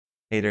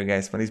Hey there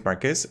guys, my name is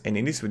Marcus, and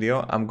in this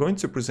video I'm going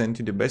to present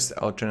you the best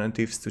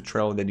alternatives to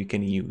Trello that you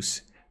can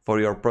use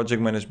for your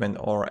project management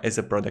or as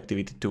a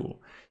productivity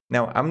tool.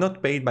 Now, I'm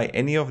not paid by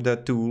any of the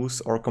tools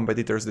or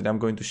competitors that I'm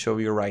going to show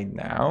you right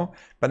now,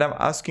 but I'm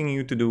asking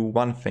you to do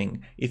one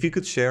thing. If you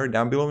could share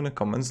down below in the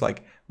comments,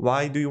 like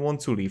why do you want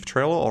to leave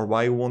Trello, or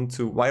why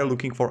you're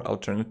looking for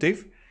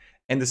alternative.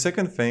 And the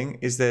second thing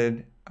is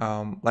that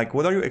like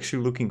what are you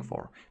actually looking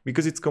for?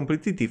 Because it's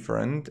completely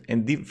different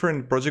and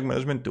different project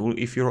management tool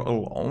if you're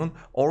alone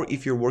or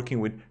if you're working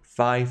with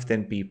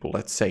 5-10 people,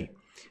 let's say.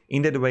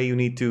 In that way, you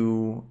need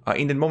to,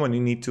 in that moment, you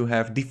need to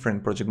have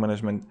different project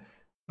management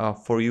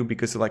for you,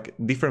 because like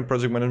different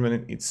project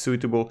management is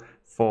suitable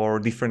for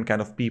different kind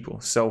of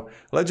people. So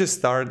let's just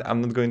start.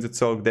 I'm not going to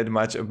talk that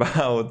much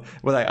about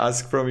what I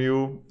ask from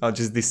you. I'll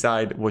just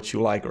decide what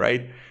you like,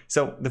 right?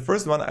 So the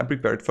first one I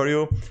prepared for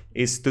you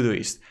is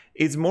Todoist.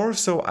 It's more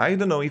so, I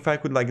don't know if I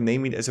could like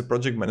name it as a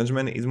project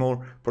management. It's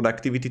more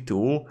productivity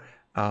tool.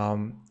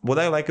 What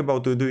I like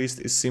about Todoist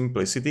is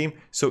simplicity.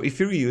 So if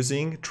you're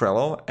using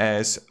Trello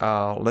as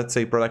let's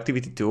say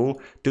productivity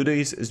tool,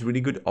 Todoist is a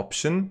really good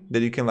option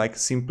that you can like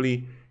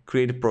simply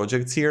create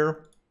projects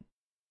here.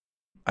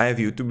 I have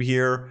YouTube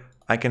here.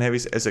 I can have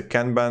it as a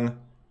Kanban.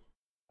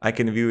 I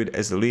can view it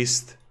as a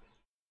list.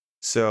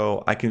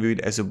 So I can view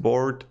it as a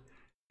board,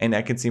 and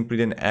I can simply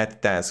then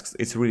add tasks.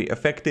 It's really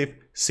effective,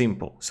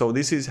 simple. So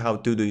this is how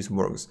Todoist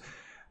works.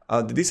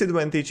 The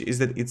disadvantage is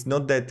that it's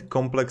not that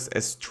complex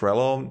as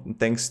Trello,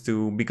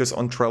 because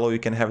on Trello you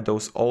can have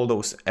all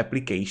those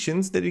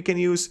applications that you can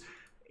use.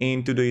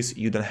 In Todoist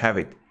you don't have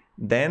it.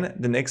 Then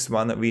the next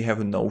one we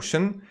have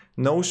Notion.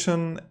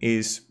 Notion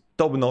is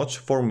top notch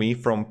for me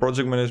from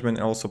project management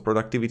and also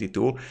productivity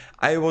tool.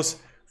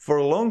 For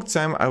a long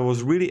time I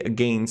was really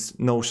against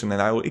Notion,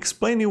 and I will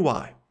explain you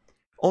why.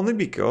 Only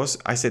because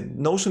I said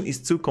Notion is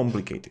too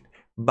complicated.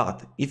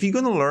 But if you're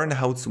gonna learn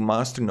how to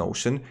master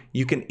Notion,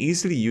 you can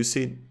easily use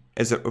it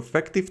as an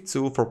effective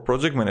tool for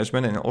project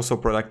management and also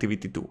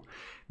productivity tool.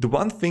 The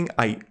one thing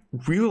I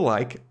really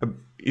like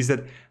is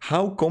that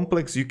how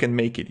complex you can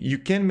make it. You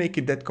can make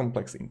it that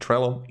complex in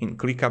Trello, in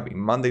ClickUp, in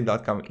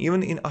Monday.com,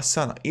 even in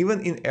Asana,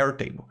 even in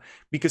Airtable.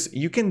 Because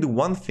you can do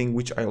one thing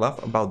which I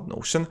love about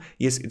Notion.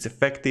 Yes, it's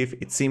effective,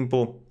 it's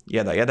simple,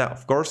 yada yada,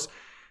 of course.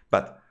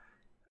 But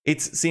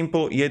it's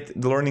simple, yet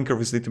the learning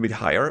curve is a little bit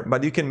higher,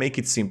 but you can make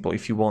it simple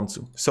if you want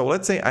to. So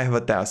let's say I have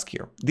a task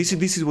here. This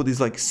is what is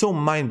like so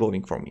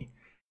mind-blowing for me.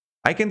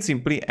 I can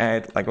simply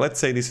add, like, let's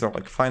say these are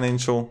like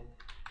financial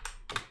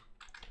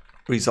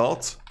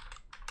results,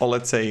 or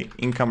let's say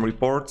income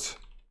reports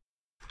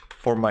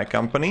for my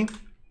company.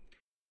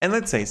 And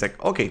let's say it's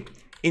like, okay,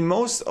 in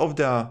most of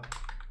the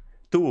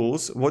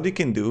tools, what you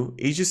can do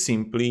is just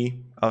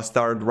simply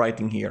start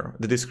writing here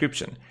the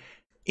description.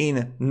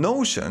 In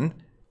Notion,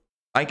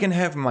 I can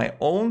have my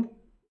own,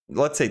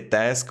 let's say,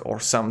 task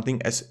or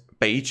something as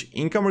page,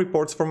 income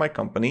reports for my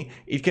company.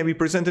 It can be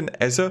presented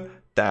as a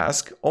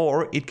task,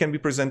 or it can be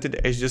presented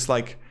as just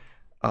like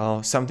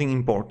something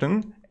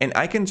important. And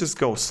I can just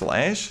go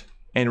slash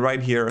and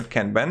write here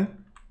Kanban,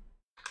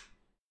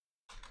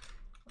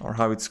 or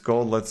how it's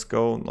called. Let's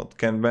go, not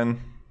Kanban.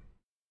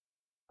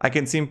 I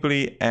can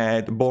simply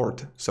add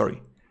board,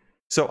 sorry.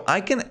 So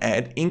I can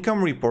add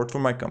income report for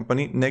my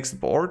company, next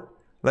board.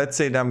 Let's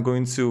say that I'm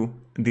going to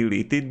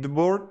delete the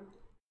board,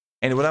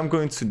 and what I'm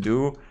going to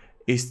do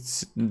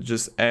is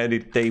just add a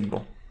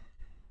table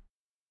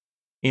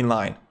in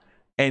line,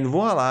 and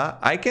voila,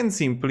 I can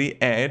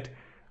simply add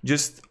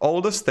just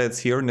all the stats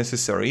here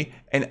necessary,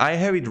 and I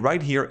have it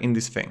right here in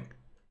this thing.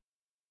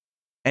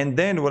 And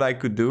then what I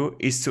could do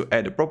is to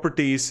add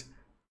properties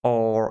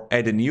or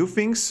add new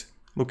things.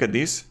 Look at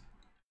this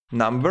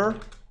number,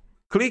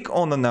 click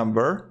on the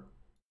number,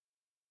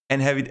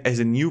 and have it as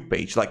a new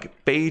page,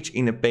 like page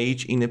in a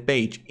page in a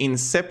page,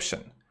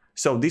 inception.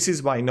 So this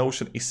is why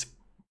Notion is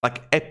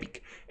like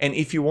epic. And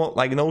if you want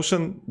like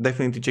Notion,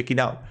 definitely check it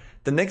out.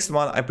 The next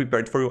one I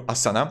prepared for you,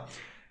 Asana.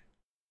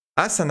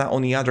 Asana,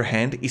 on the other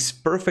hand, is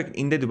perfect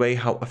in that way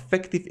how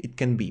effective it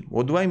can be.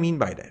 What do I mean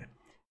by that?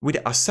 With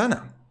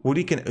Asana, what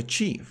you can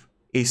achieve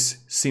is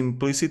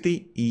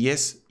simplicity,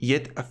 yes,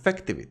 yet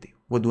effectivity.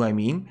 What do I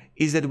mean?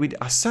 Is that with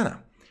Asana,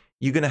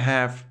 you're gonna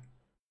have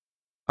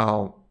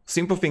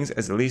simple things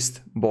as a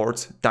list,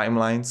 boards,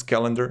 timelines,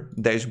 calendar,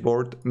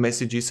 dashboard,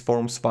 messages,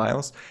 forms,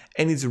 files,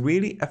 and it's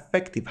really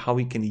effective how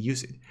we can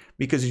use it,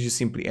 because you just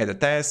simply add a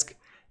task.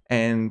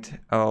 And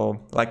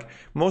like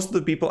most of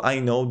the people I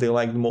know, they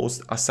like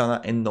most Asana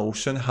and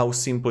Notion, how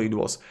simple it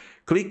was.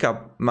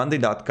 ClickUp,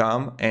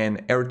 Monday.com,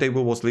 and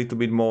Airtable was a little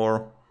bit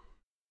more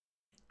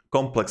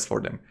complex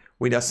for them.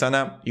 With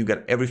Asana, you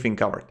got everything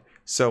covered.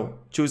 So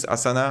choose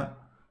Asana,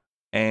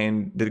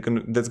 and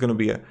that's gonna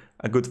be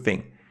a good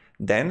thing.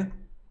 Then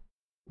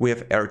we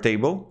have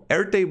Airtable.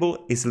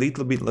 Airtable is a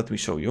little bit, let me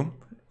show you,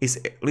 is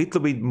a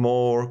little bit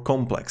more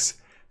complex.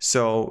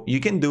 So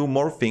you can do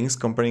more things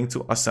comparing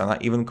to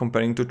Asana, even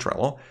comparing to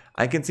Trello.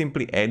 I can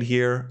simply add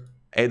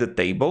a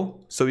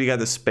table. So you got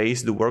the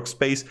space, the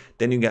workspace,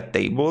 then you got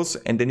tables,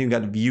 and then you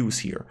got views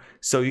here.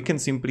 So you can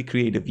simply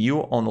create a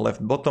view on the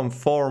left bottom,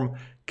 form,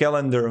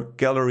 calendar,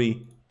 gallery,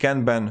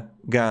 Kanban,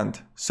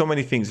 Gantt, so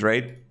many things,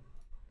 right?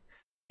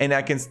 And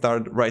I can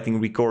start writing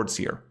records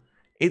here.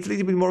 It's a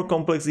little bit more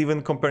complex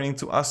even comparing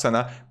to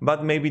Asana,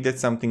 but maybe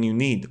that's something you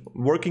need.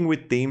 Working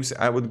with teams,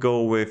 I would go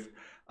with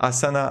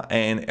Asana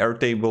and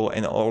Airtable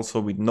and also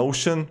with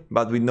Notion,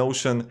 but with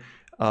Notion,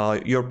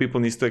 your people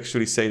needs to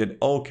actually say that,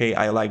 okay,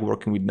 I like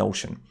working with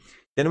Notion.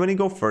 Then when you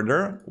go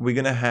further, we're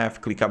gonna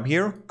have ClickUp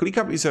here.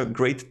 ClickUp is a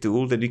great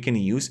tool that you can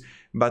use,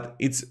 but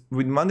it's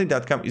with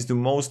Monday.com is the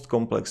most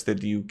complex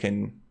that you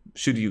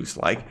should use.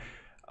 Like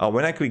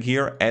when I click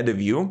here, add a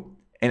view,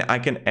 and I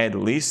can add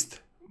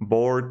list,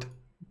 board,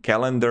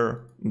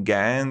 calendar,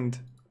 Gantt,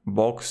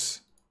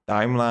 box,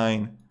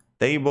 timeline,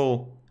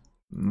 table,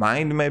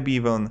 mind map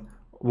even,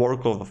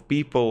 workload of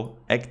people,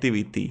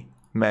 activity,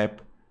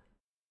 map,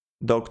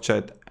 doc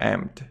chat,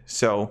 amped.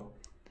 So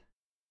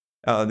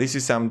this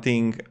is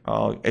something,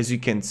 as you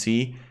can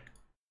see,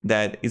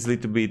 that is a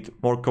little bit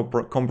more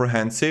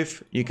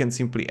comprehensive. You can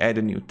simply add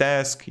a new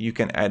task, you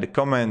can add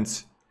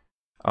comments,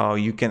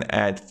 you can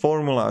add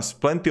formulas,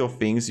 plenty of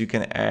things you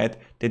can add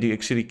that you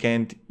actually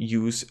can't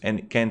use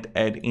and can't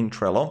add in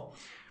Trello.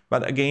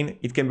 But again,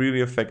 it can be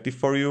really effective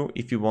for you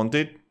if you want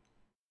it.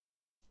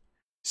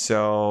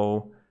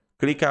 So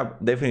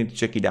ClickUp, definitely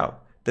check it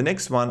out. The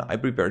next one I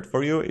prepared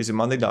for you is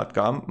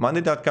Monday.com.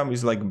 Monday.com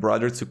is like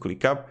brother to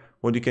ClickUp,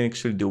 what you can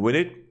actually do with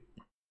it.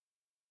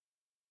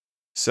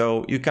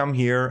 So you come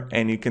here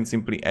and you can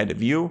simply add a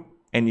view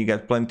and you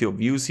get plenty of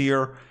views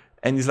here.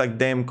 And it's like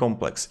damn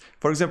complex.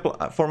 For example,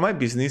 for my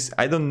business,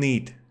 I don't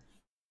need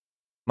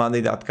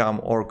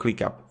Monday.com or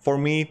ClickUp. For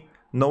me,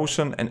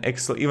 Notion and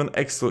Excel, even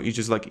Excel is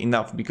just like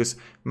enough because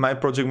my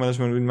project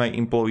management with my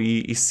employee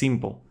is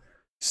simple.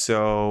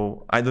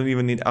 So I don't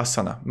even need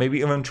Asana. Maybe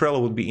even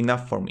Trello would be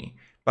enough for me.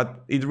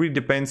 But it really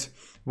depends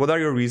what are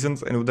your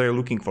reasons and what are you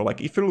looking for. Like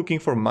if you're looking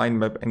for mind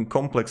map and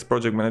complex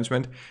project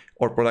management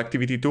or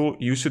productivity tool,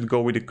 you should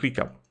go with the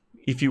ClickUp.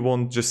 If you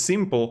want just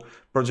simple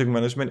project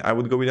management, I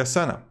would go with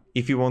Asana.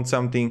 If you want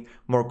something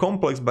more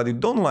complex but you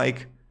don't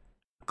like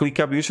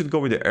ClickUp, you should go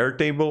with the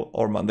Airtable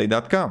or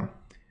Monday.com.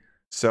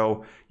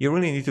 So you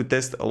really need to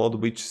test a lot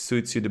which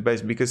suits you the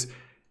best because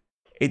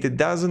it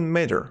doesn't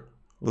matter.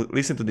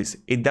 Listen to this.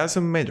 It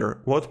doesn't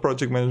matter what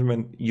project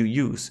management you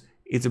use.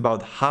 It's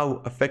about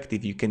how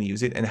effective you can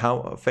use it and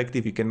how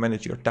effective you can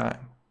manage your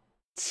time.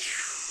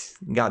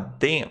 God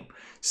damn.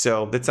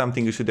 So that's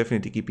something you should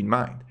definitely keep in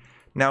mind.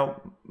 Now,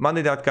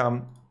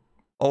 Monday.com,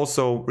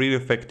 also really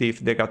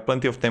effective. They got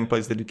plenty of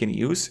templates that you can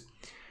use.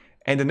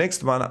 And the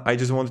next one I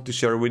just wanted to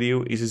share with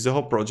you is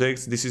Zoho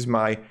Projects. This is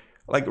my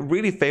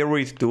really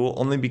favorite tool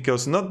only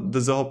because not the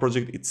Zoho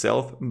project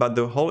itself, but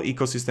the whole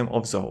ecosystem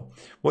of Zoho.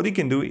 What you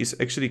can do is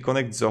actually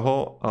connect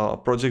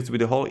Zoho projects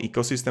with the whole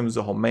ecosystem,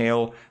 Zoho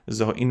Mail,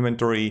 Zoho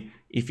Inventory,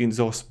 if you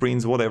Zoho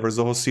Sprints, whatever,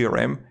 Zoho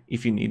CRM,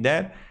 if you need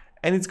that.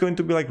 And it's going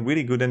to be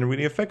really good and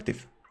really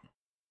effective.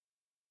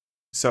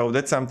 So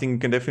that's something you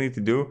can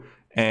definitely do.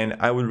 And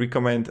I would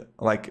recommend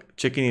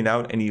checking it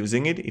out and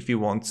using it if you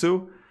want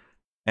to.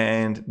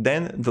 And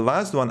then the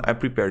last one I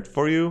prepared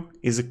for you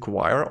is a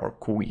Quire or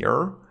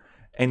Quire.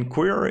 And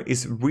Quire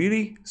is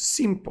really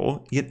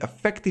simple yet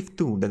effective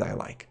tool that I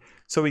like.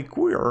 So with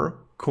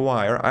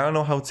Quire, I don't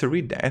know how to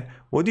read that.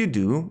 What you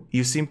do,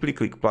 you simply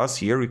click plus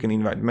here. You can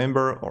invite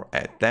member or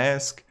add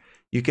task.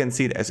 You can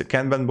see it as a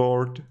Kanban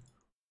board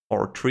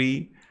or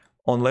tree.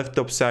 On left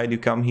top side, you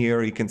come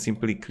here, you can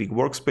simply click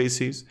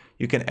workspaces.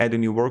 You can add a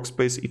new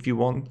workspace if you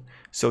want.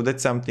 So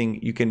that's something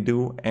you can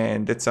do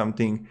and that's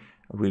something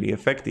really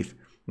effective.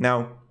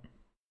 Now,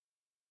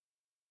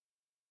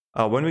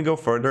 when we go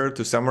further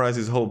to summarize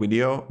this whole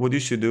video, what you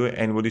should do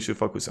and what you should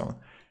focus on.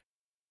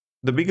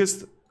 The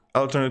biggest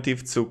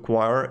alternative to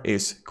Quire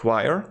is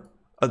Quire,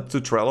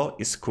 to Trello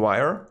is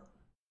Quire,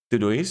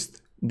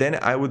 Todoist. Then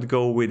I would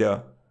go with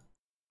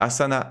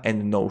Asana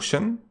and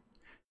Notion.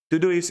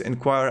 Todoist and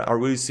Quire are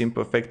really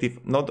simple, effective,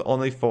 not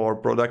only for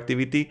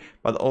productivity,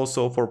 but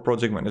also for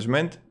project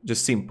management,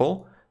 just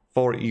simple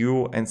for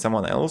you and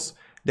someone else.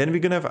 Then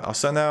we're gonna have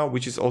Asana,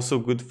 which is also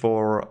good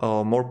for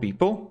more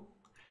people.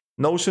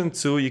 Notion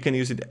too, you can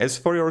use it as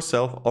for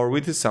yourself or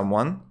with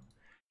someone.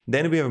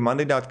 Then we have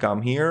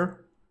Monday.com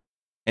here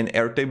and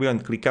Airtable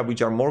and ClickUp,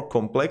 which are more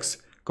complex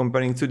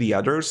comparing to the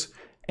others.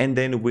 And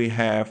then we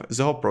have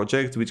Zoho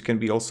Project, which can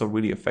be also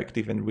really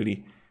effective and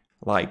really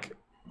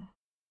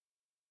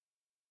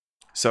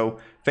So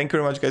thank you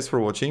very much guys for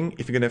watching.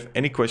 If you're gonna have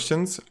any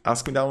questions,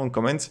 ask me down in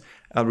comments.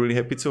 I'm really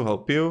happy to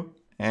help you.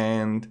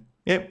 And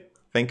yeah,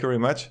 thank you very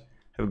much.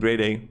 Have a great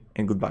day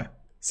and goodbye.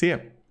 See ya.